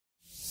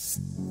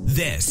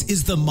This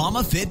is the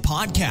Momma Fit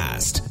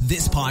Podcast.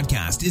 This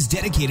podcast is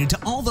dedicated to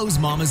all those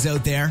mamas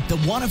out there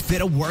that want to fit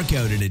a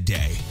workout in a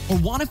day, or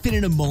want to fit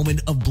in a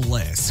moment of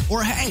bliss,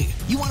 or hey,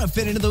 you want to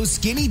fit into those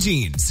skinny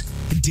jeans.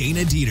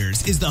 Dana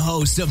Dieters is the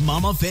host of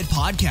Momma Fit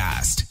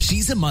Podcast.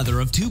 She's a mother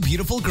of two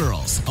beautiful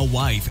girls, a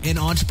wife, and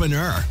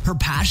entrepreneur. Her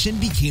passion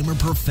became her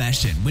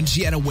profession when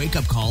she had a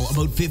wake-up call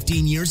about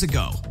 15 years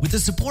ago. With the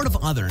support of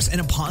others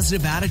and a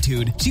positive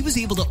attitude, she was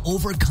able to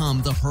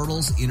overcome the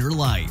hurdles in her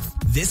life.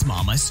 This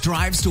mama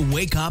strives to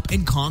wake up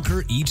and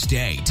conquer each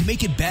day to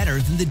make it better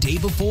than the day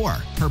before.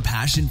 Her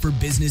passion for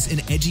business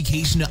and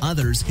education to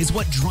others is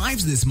what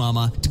drives this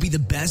mama to be the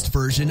best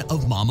version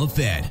of Momma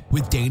Fit.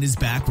 With Dana's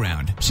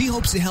background, she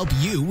hopes to help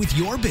you with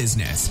your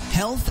business,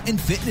 health and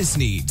fitness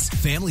needs,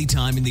 family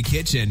time in the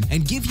kitchen,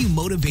 and give you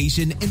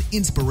motivation and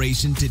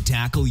inspiration to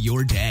tackle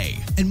your day.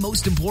 And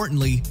most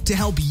importantly, to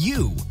help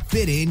you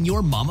fit in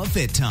your Momma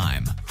Fit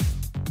time.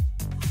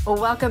 Well,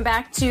 welcome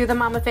back to the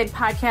Momma Fit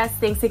Podcast.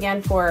 Thanks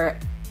again for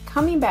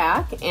coming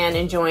back and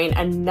enjoying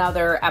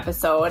another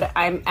episode.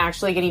 I'm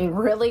actually getting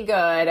really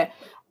good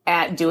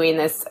at doing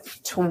this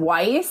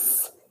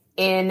twice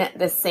in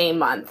the same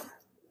month.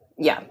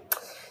 Yeah.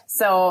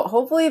 So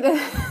hopefully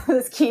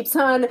this keeps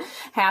on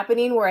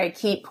happening where I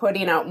keep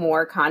putting out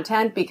more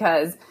content,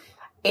 because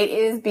it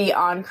is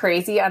beyond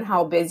crazy on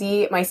how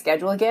busy my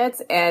schedule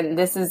gets. And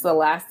this is the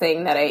last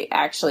thing that I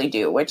actually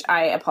do, which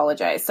I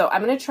apologize. So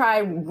I'm going to try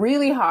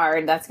really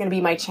hard. That's going to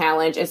be my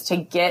challenge, is to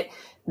get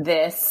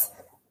this,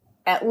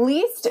 at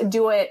least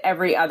do it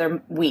every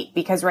other week,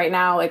 because right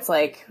now it's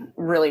like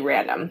really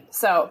random.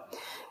 So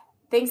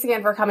thanks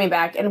again for coming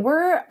back. And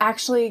we're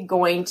actually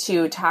going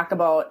to talk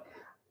about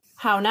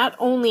how not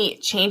only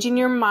changing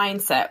your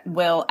mindset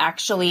will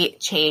actually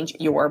change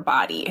your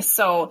body.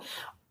 So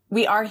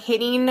we are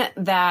hitting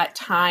that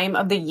time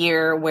of the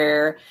year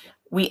where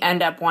we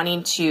end up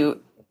wanting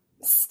to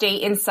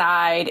stay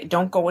inside,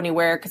 don't go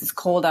anywhere because it's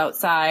cold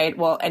outside.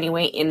 Well,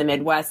 anyway, in the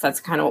Midwest, that's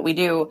kind of what we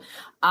do.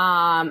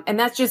 And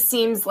that just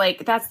seems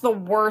like that's the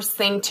worst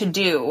thing to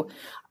do.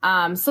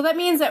 So that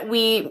means that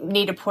we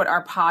need to put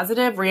our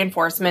positive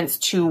reinforcements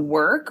to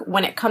work.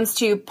 When it comes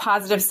to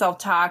positive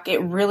self-talk,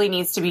 it really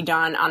needs to be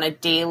done on a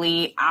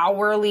daily,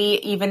 hourly,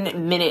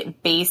 even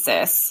minute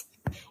basis.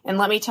 And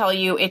let me tell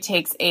you, it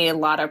takes a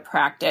lot of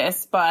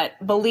practice, but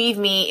believe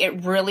me,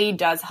 it really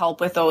does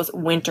help with those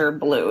winter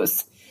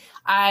blues.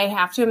 I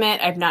have to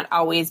admit, I've not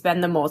always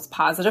been the most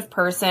positive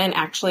person.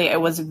 Actually, I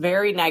was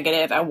very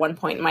negative at one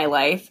point in my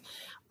life.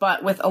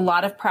 But with a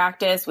lot of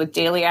practice, with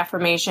daily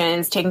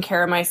affirmations, taking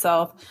care of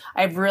myself,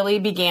 I've really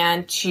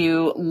began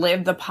to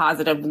live the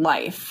positive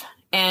life.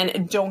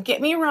 And don't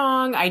get me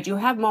wrong, I do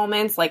have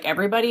moments like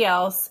everybody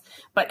else,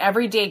 but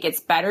every day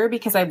gets better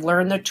because I've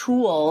learned the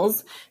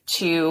tools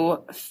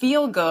to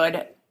feel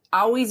good,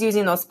 always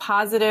using those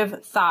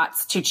positive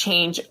thoughts to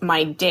change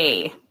my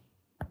day.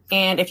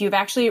 And if you've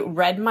actually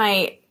read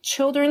my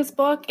children's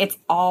book, it's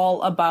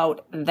all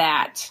about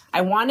that.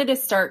 I wanted to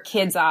start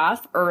kids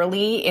off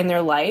early in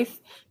their life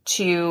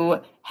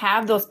to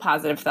have those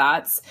positive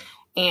thoughts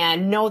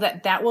and know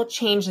that that will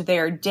change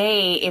their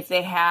day if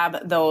they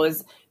have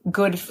those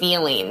good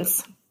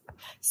feelings.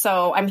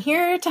 So I'm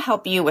here to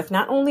help you with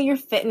not only your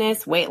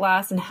fitness, weight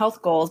loss, and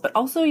health goals, but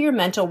also your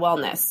mental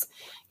wellness.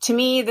 To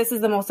me, this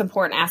is the most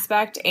important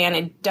aspect, and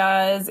it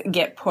does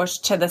get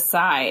pushed to the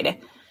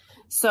side.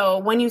 So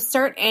when you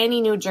start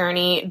any new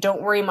journey,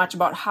 don't worry much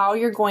about how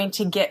you're going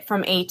to get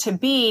from A to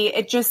B.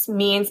 It just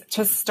means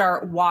to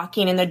start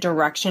walking in the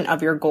direction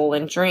of your goal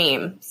and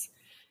dreams.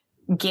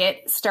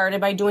 Get started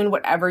by doing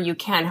whatever you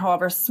can,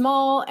 however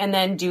small, and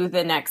then do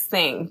the next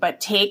thing. But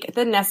take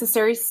the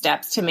necessary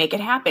steps to make it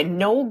happen.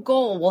 No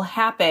goal will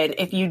happen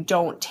if you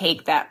don't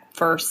take that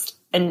first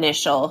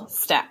initial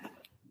step.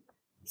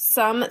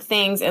 Some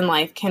things in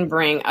life can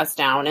bring us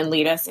down and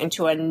lead us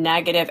into a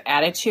negative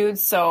attitude.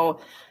 So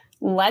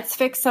let's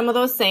fix some of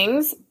those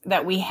things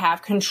that we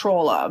have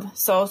control of.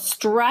 So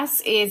stress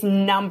is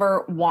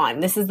number one.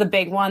 This is the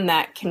big one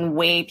that can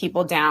weigh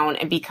people down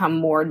and become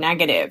more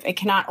negative. It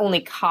can not only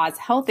cause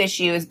health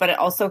issues, but it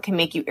also can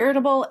make you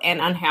irritable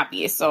and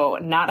unhappy. So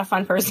not a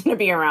fun person to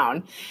be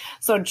around.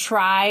 So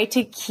try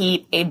to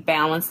keep a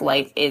balanced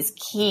life is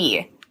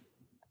key.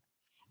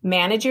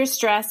 Manage your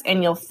stress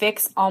and you'll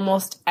fix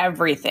almost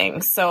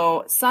everything.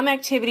 So some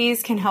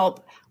activities can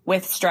help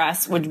with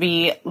stress would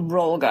be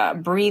yoga,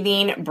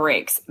 breathing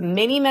breaks,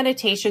 mini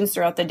meditations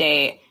throughout the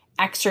day,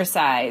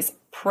 exercise,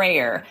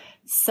 prayer,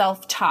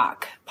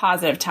 self-talk,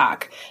 positive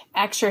talk,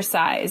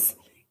 exercise.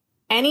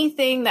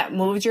 Anything that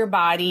moves your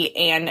body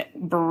and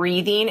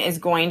breathing is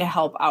going to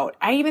help out.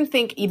 I even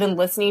think even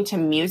listening to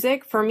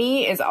music for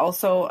me is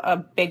also a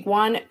big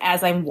one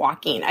as I'm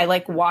walking. I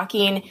like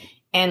walking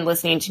and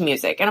listening to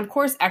music. And of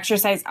course,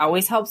 exercise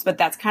always helps, but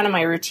that's kind of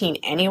my routine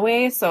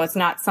anyway. So it's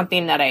not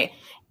something that I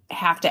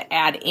have to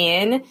add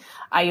in.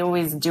 I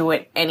always do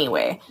it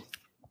anyway.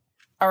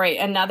 All right,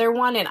 another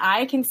one, and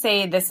I can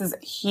say this is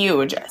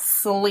huge,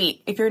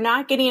 sleep. If you're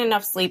not getting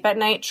enough sleep at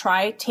night,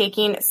 try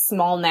taking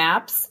small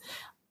naps.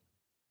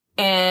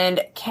 And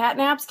cat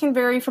naps can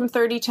vary from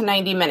 30 to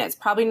 90 minutes,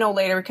 probably no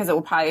later because it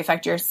will probably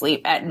affect your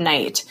sleep at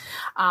night.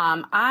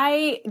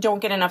 I don't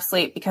get enough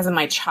sleep because of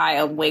my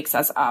child wakes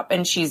us up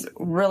and she's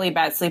really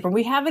bad sleeper.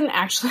 We haven't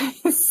actually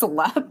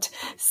slept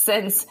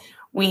since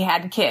we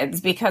had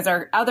kids because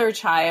our other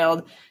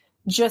child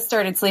just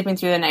started sleeping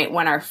through the night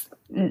when our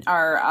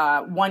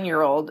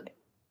 1-year-old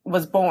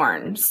was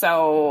born.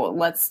 So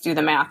let's do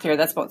the math here.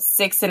 That's about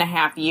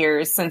 6.5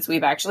 years since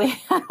we've actually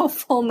had a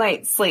full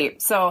night's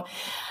sleep. So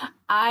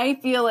I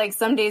feel like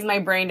some days my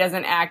brain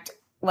doesn't act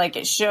like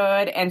it should.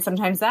 And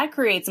sometimes that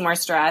creates more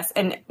stress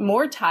and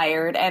more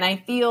tired. And I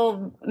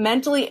feel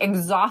mentally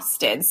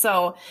exhausted.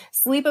 So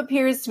sleep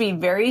appears to be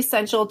very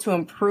essential to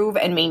improve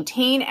and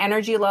maintain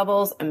energy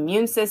levels,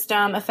 immune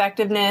system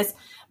effectiveness,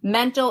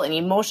 mental and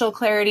emotional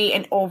clarity,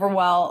 and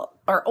overall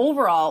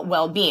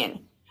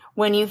well-being.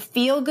 When you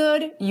feel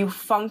good, you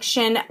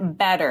function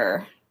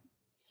better.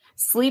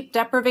 Sleep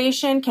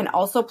deprivation can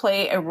also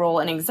play a role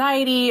in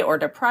anxiety or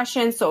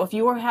depression. So if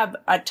you have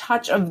a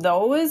touch of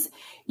those,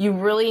 you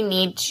really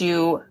need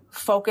to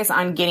focus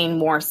on getting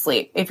more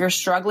sleep. If you're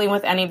struggling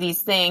with any of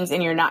these things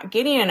and you're not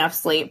getting enough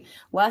sleep,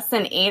 less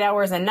than 8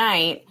 hours a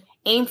night,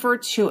 aim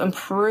to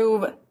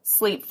improve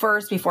sleep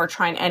first before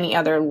trying any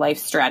other life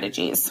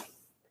strategies.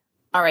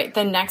 All right,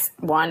 the next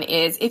one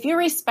is if you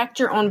respect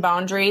your own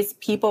boundaries,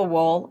 people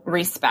will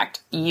respect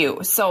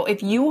you. So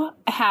if you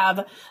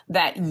have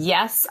that,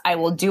 yes, I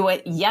will do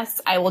it,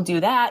 yes, I will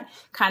do that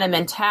kind of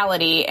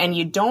mentality, and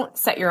you don't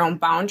set your own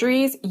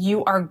boundaries,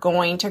 you are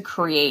going to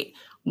create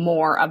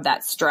more of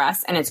that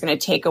stress and it's going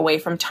to take away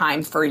from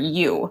time for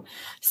you.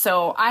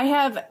 So I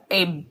have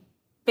a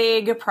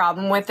big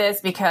problem with this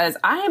because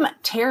I am a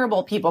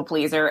terrible people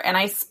pleaser and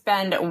I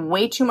spend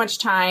way too much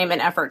time and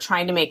effort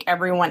trying to make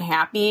everyone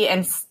happy,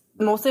 and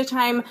most of the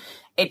time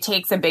it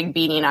takes a big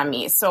beating on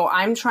me. So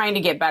I'm trying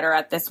to get better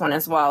at this one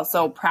as well.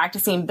 So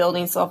practicing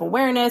building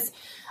self-awareness,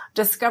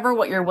 discover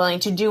what you're willing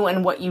to do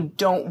and what you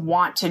don't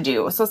want to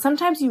do. So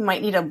sometimes you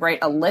might need to write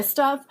a list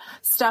of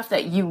stuff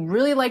that you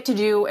really like to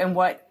do and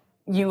what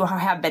you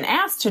have been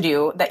asked to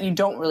do that you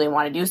don't really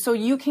want to do, so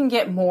you can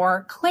get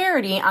more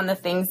clarity on the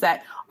things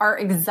that are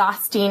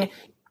exhausting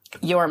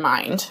your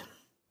mind.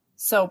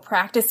 So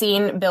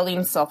practicing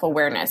building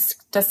self-awareness.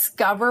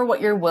 Discover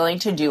what you're willing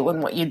to do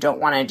and what you don't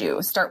want to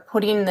do. Start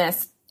putting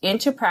this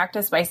into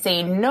practice by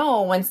saying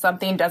no when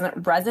something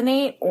doesn't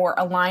resonate or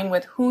align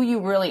with who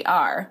you really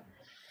are.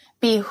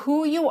 Be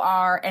who you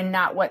are and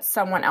not what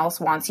someone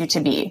else wants you to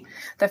be.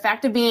 The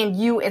fact of being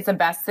you is the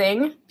best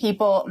thing.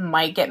 People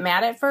might get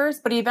mad at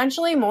first, but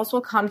eventually most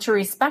will come to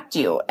respect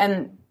you,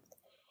 and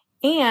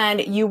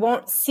you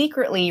won't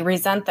secretly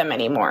resent them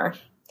anymore.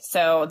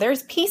 So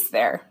there's peace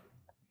there.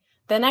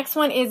 The next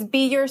one is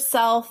be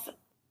yourself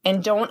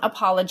and don't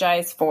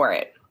apologize for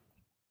it.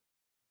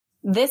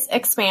 This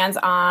expands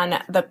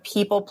on the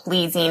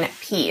people-pleasing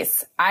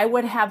piece. I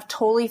would have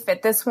totally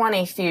fit this one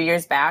a few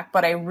years back,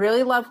 but I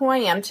really love who I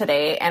am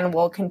today and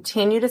will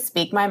continue to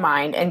speak my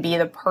mind and be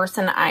the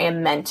person I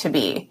am meant to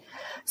be.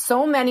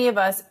 So many of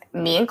us,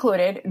 me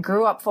included,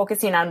 grew up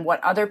focusing on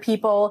what other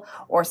people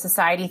or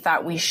society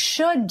thought we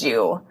should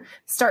do.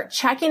 Start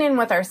checking in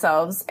with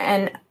ourselves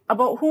and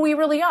about who we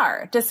really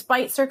are,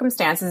 despite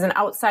circumstances and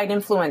outside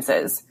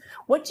influences.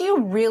 What do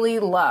you really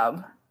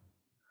love?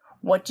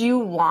 What do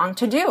you long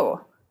to do?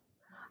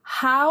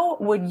 How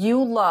would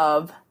you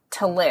love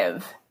to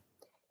live?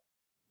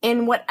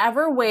 In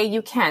whatever way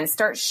you can,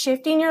 start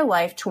shifting your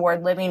life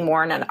toward living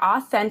more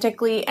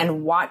authentically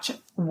and watch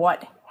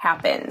what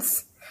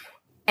happens.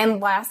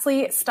 And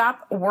lastly,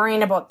 stop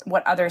worrying about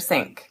what others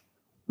think.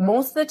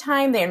 Most of the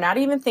time, they're not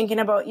even thinking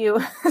about you.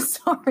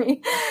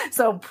 Sorry.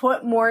 So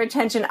put more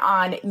attention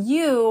on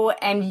you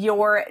and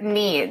your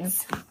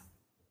needs.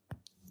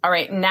 All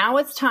right, now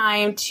it's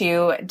time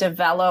to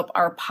develop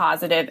our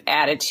positive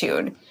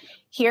attitude.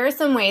 Here are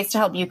some ways to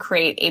help you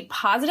create a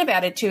positive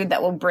attitude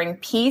that will bring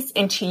peace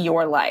into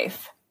your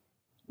life.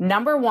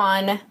 Number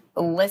 1,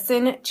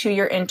 listen to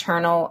your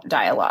internal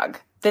dialogue.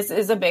 This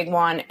is a big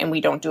one, and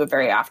we don't do it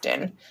very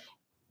often.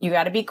 You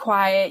got to be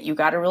quiet. You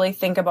got to really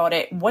think about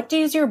it. What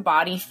does your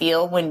body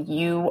feel when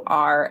you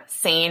are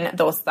saying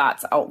those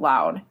thoughts out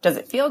loud? Does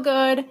it feel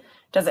good?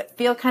 Does it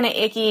feel kind of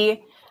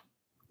icky?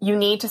 You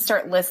need to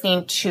start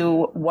listening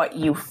to what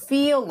you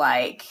feel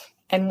like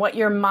and what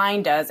your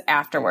mind does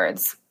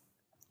afterwards.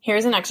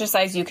 Here's an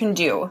exercise you can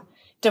do.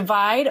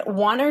 Divide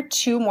 1 or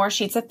 2 more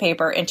sheets of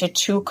paper into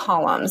 2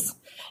 columns.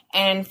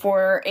 And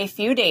for a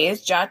few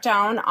days, jot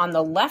down on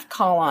the left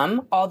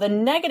column all the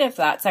negative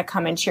thoughts that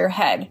come into your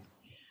head.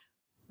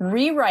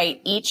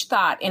 Rewrite each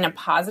thought in a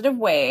positive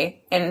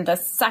way in the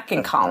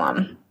second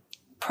column.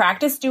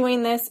 Practice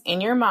doing this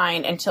in your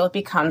mind until it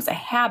becomes a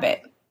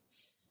habit.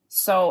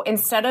 So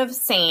instead of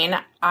saying,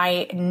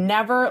 I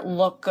never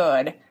look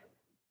good,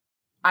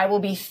 I will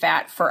be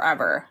fat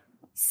forever.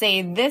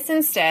 Say this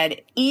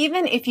instead,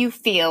 even if you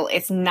feel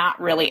it's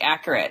not really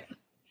accurate.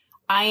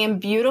 I am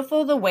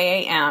beautiful the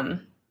way I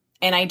am,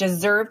 and I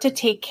deserve to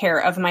take care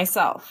of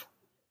myself.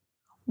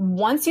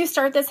 Once you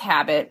start this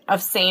habit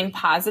of saying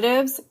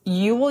positives,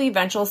 you will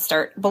eventually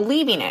start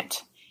believing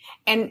it.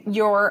 and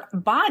your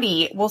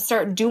body will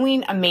start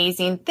doing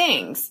amazing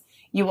things.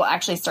 You will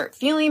actually start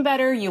feeling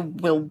better. You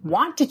will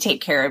want to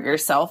take care of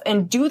yourself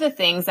and do the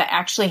things that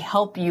actually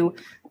help you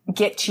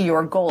get to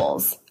your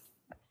goals.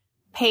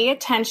 Pay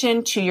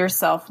attention to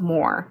yourself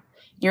more.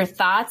 Your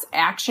thoughts,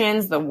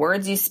 actions, the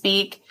words you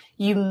speak.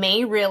 You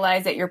may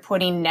realize that you're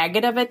putting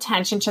negative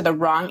attention to the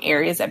wrong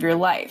areas of your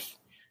life.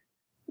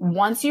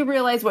 Once you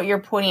realize what you're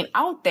putting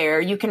out there,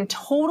 you can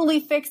totally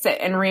fix it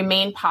and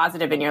remain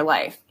positive in your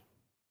life.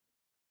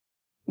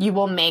 You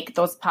will make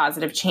those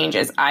positive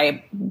changes.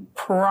 I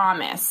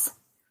promise.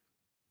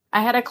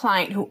 I had a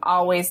client who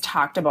always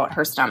talked about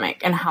her stomach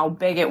and how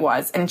big it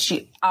was. And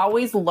she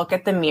always look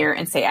at the mirror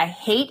and say, I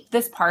hate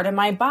this part of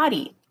my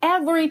body.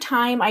 Every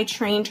time I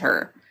trained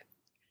her,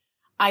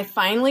 I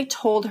finally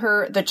told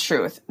her the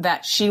truth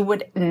that she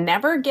would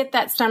never get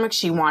that stomach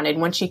she wanted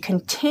when she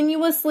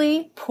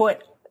continuously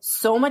put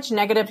so much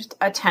negative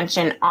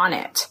attention on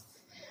it.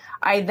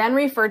 I then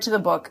referred to the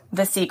book,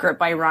 The Secret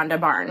by Rhonda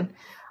Byrne.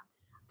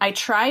 I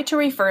try to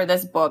refer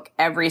this book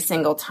every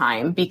single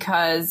time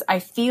because I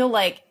feel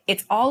like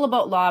it's all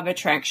about law of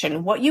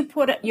attraction. What you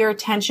put your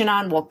attention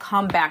on will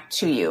come back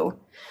to you.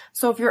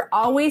 So if you're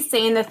always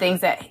saying the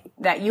things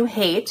that you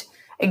hate,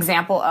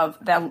 example of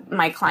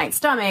my client's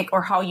stomach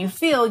or how you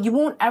feel, you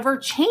won't ever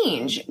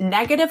change.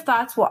 Negative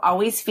thoughts will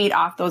always feed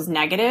off those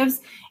negatives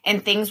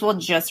and things will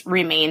just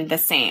remain the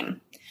same.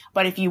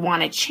 But if you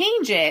want to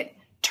change it,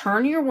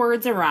 turn your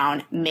words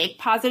around, make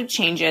positive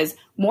changes.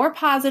 More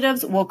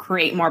positives will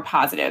create more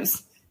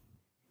positives.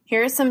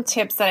 Here are some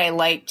tips that I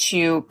like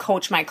to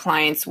coach my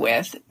clients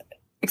with,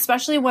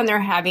 especially when they're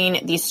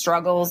having these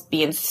struggles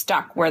being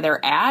stuck where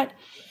they're at.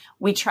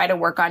 We try to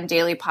work on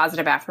daily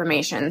positive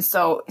affirmations.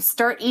 So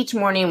start each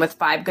morning with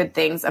 5 good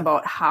things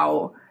about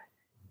how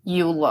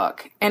you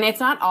look. And it's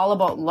not all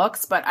about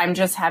looks, but I'm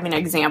just having an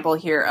example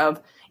here of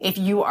if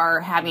you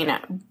are having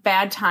a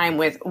bad time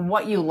with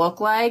what you look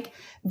like,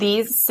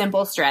 these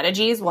simple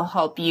strategies will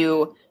help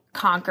you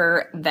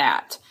conquer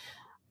that.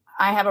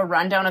 I have a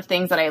rundown of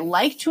things that I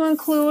like to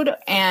include,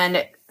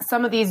 and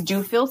some of these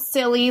do feel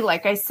silly,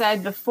 like I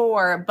said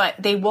before, but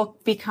they will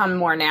become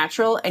more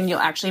natural and you'll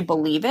actually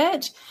believe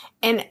it.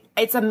 And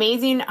it's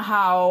amazing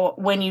how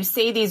when you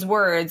say these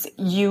words,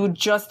 you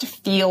just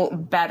feel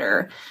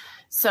better.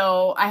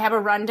 So I have a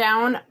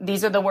rundown.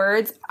 These are the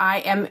words. I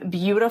am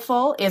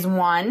beautiful is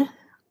one.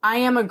 I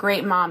am a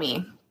great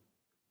mommy.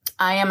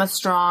 I am a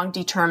strong,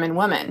 determined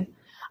woman.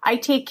 I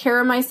take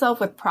care of myself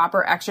with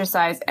proper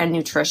exercise and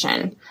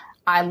nutrition.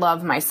 I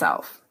love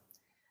myself.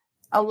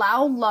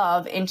 Allow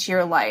love into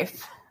your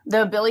life.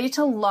 The ability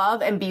to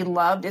love and be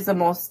loved is the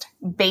most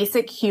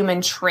basic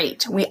human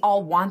trait. We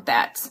all want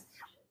that.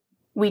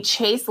 We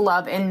chase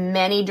love in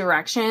many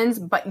directions,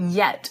 but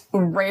yet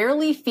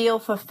rarely feel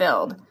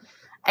fulfilled.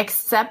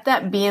 Accept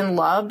that being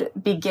loved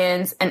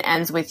begins and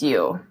ends with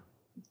you.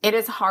 It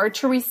is hard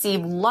to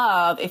receive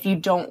love if you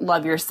don't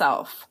love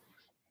yourself.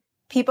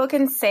 People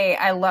can say,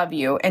 I love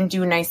you and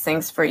do nice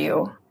things for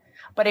you.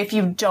 But if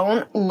you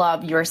don't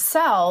love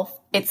yourself,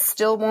 it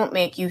still won't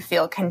make you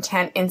feel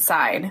content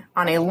inside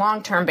on a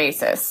long-term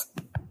basis.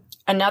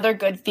 Another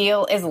good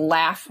feel is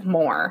laugh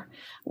more.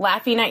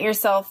 Laughing at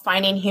yourself,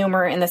 finding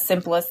humor in the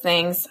simplest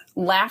things.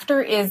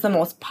 Laughter is the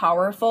most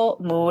powerful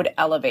mood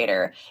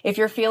elevator. If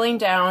you're feeling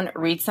down,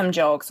 read some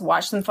jokes,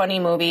 watch some funny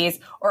movies,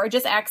 or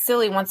just act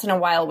silly once in a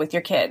while with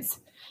your kids.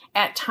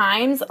 At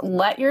times,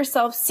 let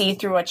yourself see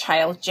through a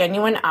child's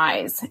genuine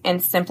eyes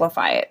and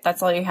simplify it.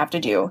 That's all you have to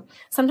do.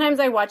 Sometimes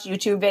I watch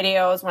YouTube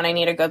videos when I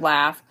need a good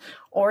laugh,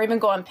 or even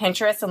go on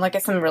Pinterest and look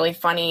at some really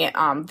funny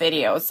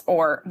videos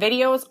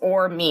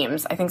or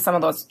memes. I think some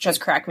of those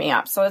just crack me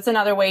up. So it's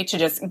another way to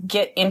just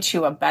get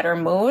into a better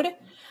mood.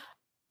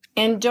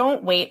 And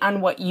don't wait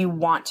on what you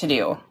want to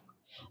do.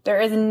 There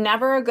is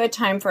never a good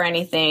time for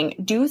anything.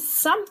 Do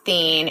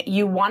something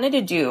you wanted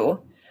to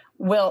do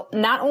will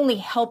not only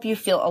help you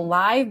feel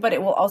alive, but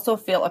it will also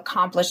feel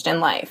accomplished in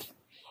life.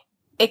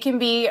 It can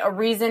be a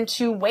reason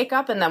to wake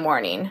up in the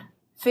morning.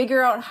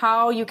 Figure out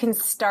how you can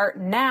start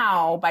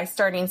now by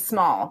starting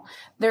small.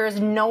 There is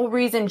no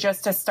reason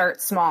just to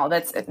start small.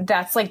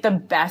 That's like the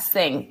best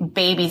thing,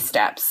 baby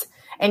steps.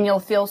 And you'll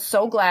feel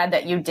so glad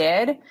that you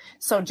did.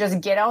 So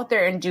just get out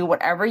there and do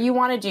whatever you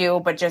want to do,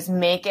 but just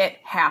make it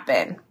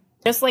happen.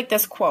 Just like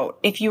this quote,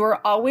 if you are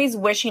always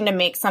wishing to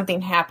make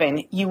something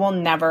happen, you will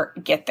never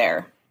get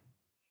there.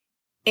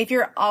 If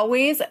you're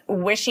always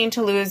wishing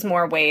to lose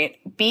more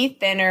weight, be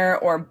thinner,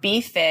 or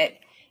be fit,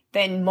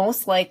 then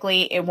most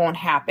likely it won't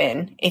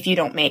happen if you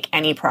don't make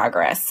any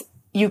progress.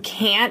 You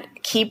can't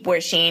keep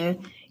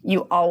wishing.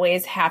 You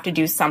always have to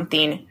do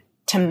something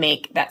to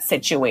make that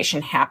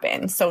situation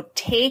happen. So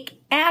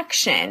take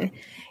action.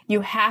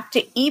 You have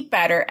to eat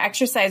better,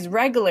 exercise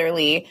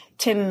regularly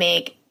to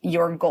make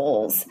your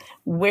goals.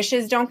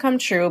 Wishes don't come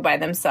true by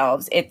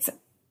themselves. It's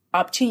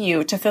up to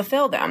you to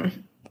fulfill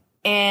them.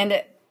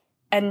 And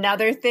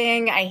another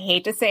thing, I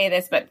hate to say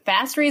this, but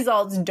fast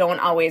results don't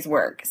always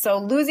work. So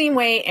losing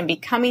weight and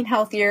becoming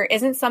healthier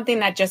isn't something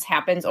that just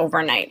happens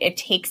overnight. It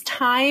takes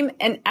time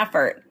and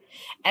effort.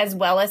 as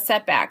well as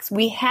setbacks.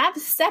 We have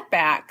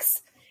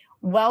setbacks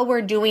while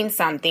we're doing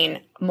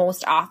something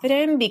most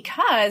often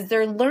because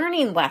they're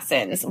learning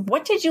lessons.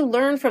 What did you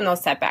learn from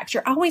those setbacks?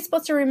 You're always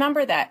supposed to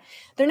remember that.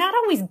 They're not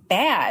always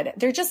bad.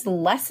 They're just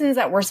lessons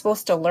that we're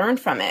supposed to learn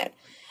from it.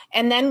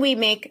 And then we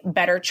make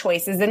better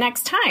choices the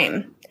next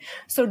time.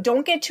 So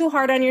don't get too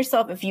hard on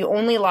yourself if you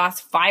only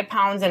lost 5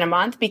 pounds in a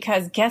month,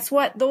 because guess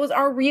what? Those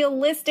are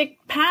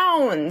realistic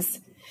pounds.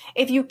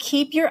 If you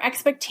keep your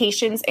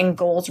expectations and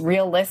goals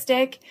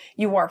realistic,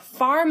 you are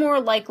far more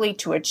likely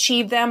to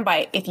achieve them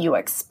if you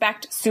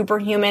expect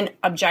superhuman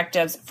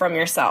objectives from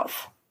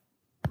yourself.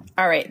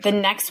 All right, the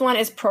next one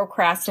is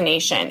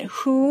procrastination.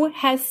 Who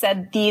has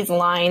said these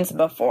lines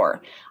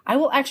before? I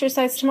will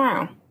exercise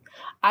tomorrow.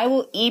 I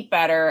will eat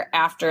better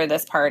after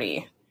this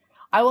party.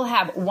 I will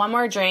have one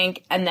more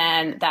drink and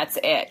then that's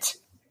it.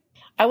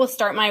 I will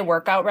start my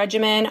workout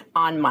regimen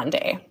on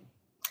Monday.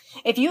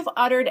 If you've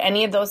uttered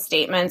any of those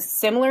statements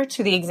similar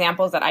to the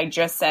examples that I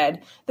just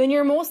said, then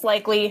you're most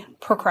likely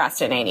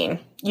procrastinating.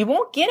 You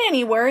won't get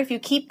anywhere if you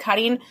keep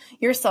cutting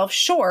yourself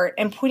short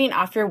and putting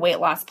off your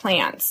weight loss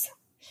plans.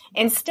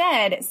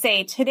 Instead,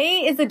 say,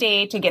 today is the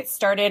day to get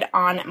started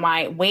on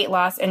my weight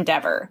loss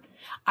endeavor.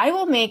 I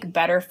will make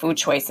better food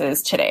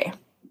choices today.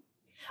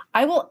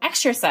 I will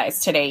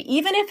exercise today,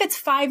 even if it's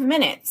 5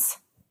 minutes.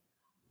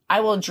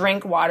 I will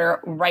drink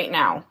water right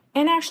now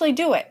and actually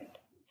do it.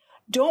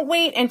 Don't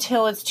wait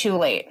until it's too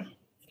late.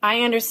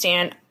 I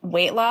understand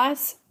weight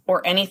loss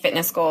or any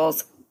fitness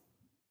goals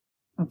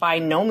by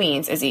no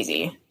means is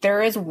easy.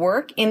 There is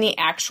work in the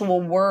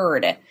actual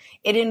word.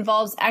 It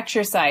involves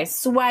exercise,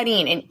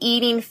 sweating, and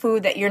eating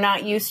food that you're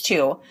not used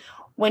to.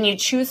 When you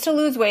choose to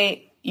lose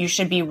weight, you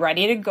should be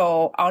ready to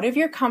go out of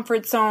your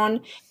comfort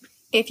zone.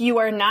 If you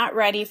are not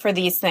ready for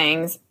these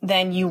things,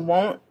 then you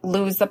won't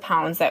lose the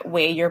pounds that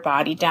weigh your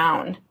body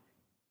down.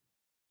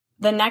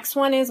 The next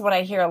one is what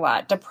I hear a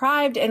lot,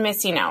 deprived and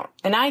missing out.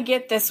 And I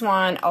get this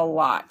one a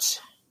lot.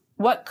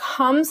 What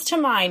comes to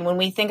mind when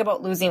we think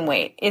about losing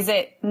weight? Is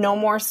it no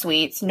more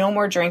sweets, no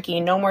more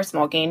drinking, no more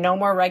smoking, no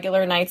more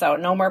regular nights out,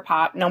 no more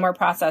pop, no more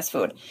processed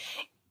food?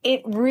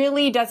 It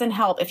really doesn't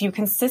help if you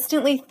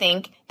consistently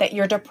think that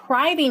you're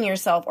depriving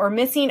yourself or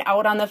missing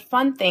out on the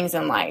fun things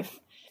in life.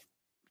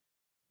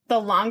 The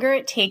longer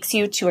it takes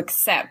you to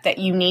accept that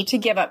you need to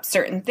give up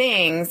certain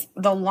things,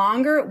 the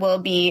longer it will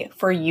be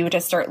for you to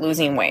start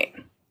losing weight.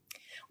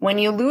 When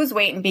you lose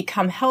weight and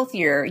become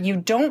healthier, you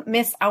don't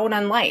miss out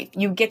on life.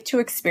 You get to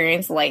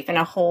experience life in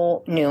a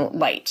whole new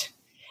light.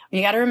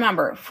 You got to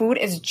remember, food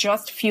is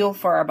just fuel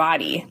for our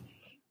body.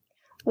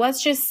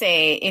 Let's just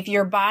say if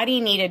your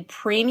body needed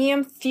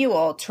premium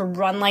fuel to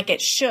run like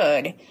it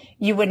should,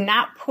 you would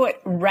not put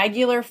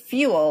regular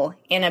fuel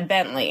in a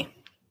Bentley.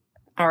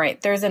 All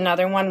right, there's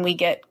another one we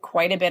get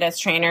quite a bit as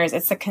trainers.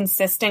 It's a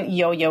consistent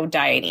yo-yo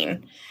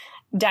dieting.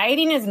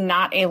 Dieting is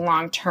not a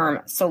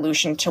long-term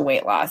solution to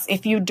weight loss.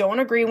 If you don't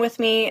agree with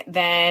me,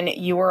 then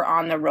you are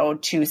on the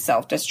road to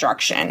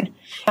self-destruction.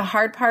 The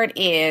hard part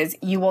is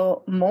you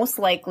will most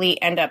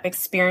likely end up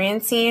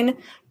experiencing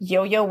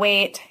yo-yo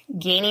weight,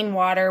 gaining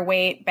water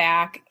weight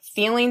back,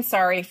 feeling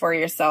sorry for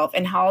yourself,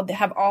 and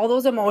have all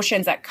those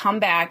emotions that come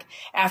back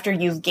after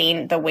you've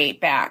gained the weight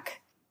back.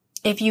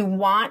 If you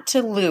want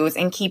to lose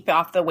and keep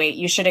off the weight,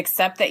 you should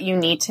accept that you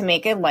need to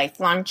make a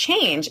lifelong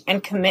change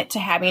and commit to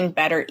having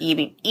better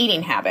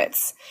eating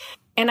habits.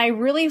 And I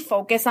really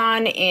focus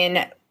on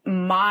in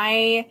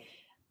my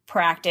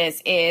practice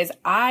is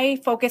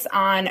I focus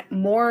on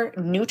more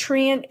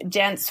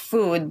nutrient-dense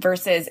food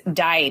versus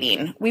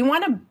dieting. We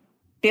want to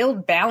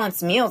build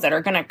balanced meals that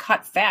are going to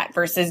cut fat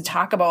versus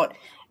talk about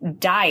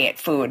diet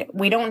food.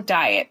 We don't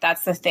diet.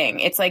 That's the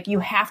thing. It's like you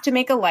have to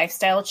make a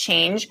lifestyle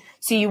change.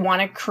 So you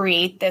want to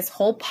create this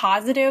whole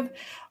positive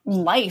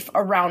life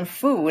around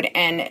food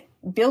and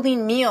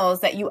building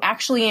meals that you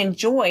actually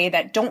enjoy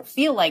that don't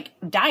feel like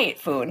diet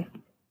food.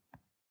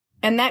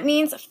 And that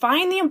means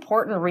find the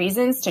important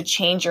reasons to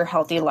change your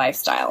healthy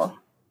lifestyle.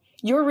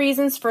 Your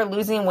reasons for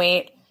losing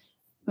weight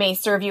may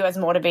serve you as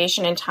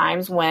motivation in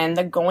times when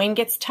the going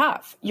gets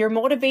tough. Your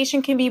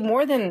motivation can be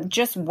more than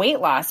just weight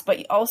loss,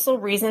 but also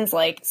reasons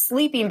like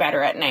sleeping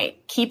better at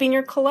night, keeping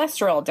your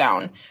cholesterol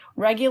down,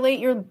 regulate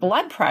your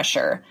blood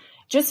pressure,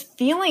 just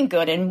feeling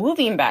good and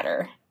moving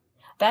better.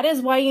 That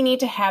is why you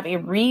need to have a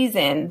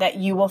reason that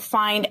you will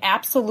find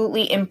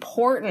absolutely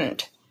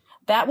important.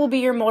 That will be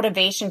your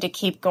motivation to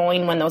keep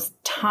going when those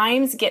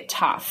times get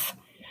tough.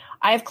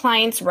 I have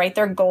clients write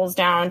their goals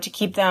down to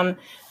keep them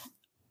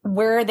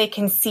where they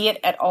can see it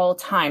at all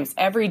times,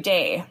 every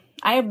day.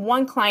 I have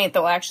one client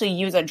that will actually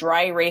use a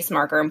dry erase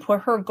marker and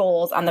put her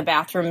goals on the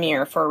bathroom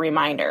mirror for a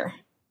reminder.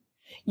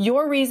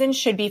 Your reason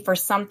should be for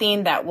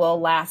something that will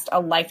last a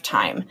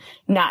lifetime,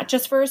 not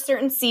just for a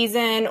certain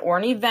season or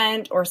an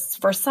event or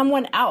for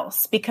someone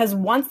else. Because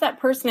once that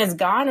person is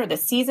gone or the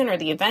season or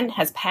the event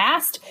has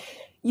passed,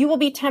 you will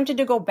be tempted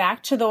to go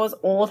back to those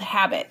old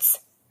habits.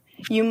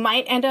 You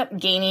might end up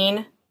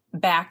gaining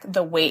back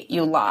the weight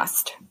you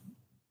lost.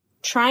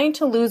 Trying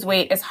to lose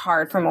weight is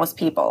hard for most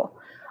people.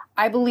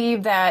 I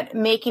believe that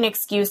making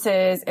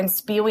excuses and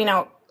spewing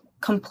out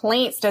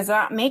Complaints does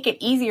not make it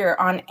easier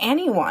on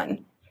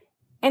anyone.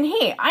 And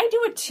hey, I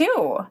do it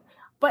too.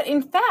 But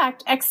in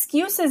fact,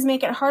 excuses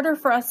make it harder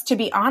for us to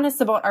be honest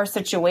about our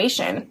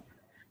situation.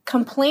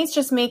 Complaints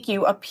just make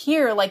you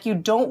appear like you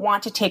don't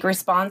want to take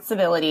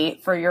responsibility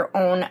for your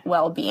own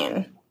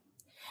well-being.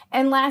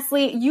 And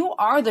lastly, you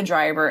are the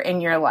driver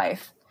in your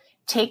life.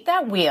 Take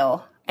that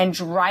wheel and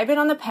drive it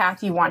on the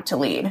path you want to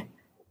lead.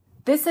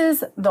 This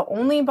is the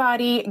only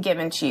body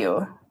given to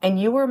you, and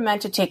you were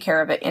meant to take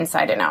care of it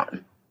inside and out.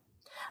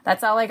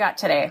 That's all I got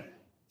today.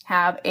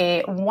 Have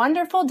a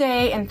wonderful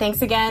day, and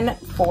thanks again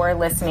for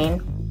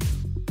listening.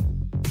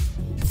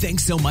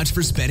 Thanks so much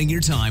for spending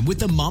your time with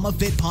the Momma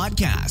Fit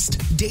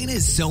Podcast. Dana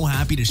is so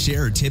happy to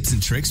share her tips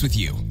and tricks with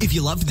you. If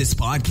you loved this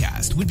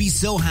podcast, we'd be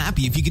so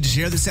happy if you could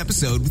share this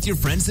episode with your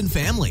friends and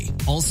family.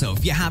 Also,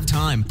 if you have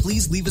time,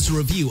 please leave us a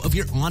review of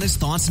your honest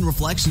thoughts and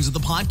reflections of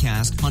the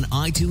podcast on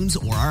iTunes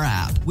or our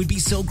app. We'd be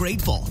so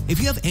grateful. If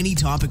you have any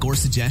topic or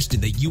suggestion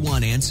that you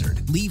want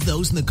answered, leave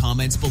those in the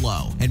comments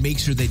below and make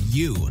sure that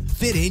you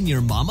fit in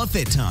your Momma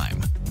Fit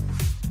time.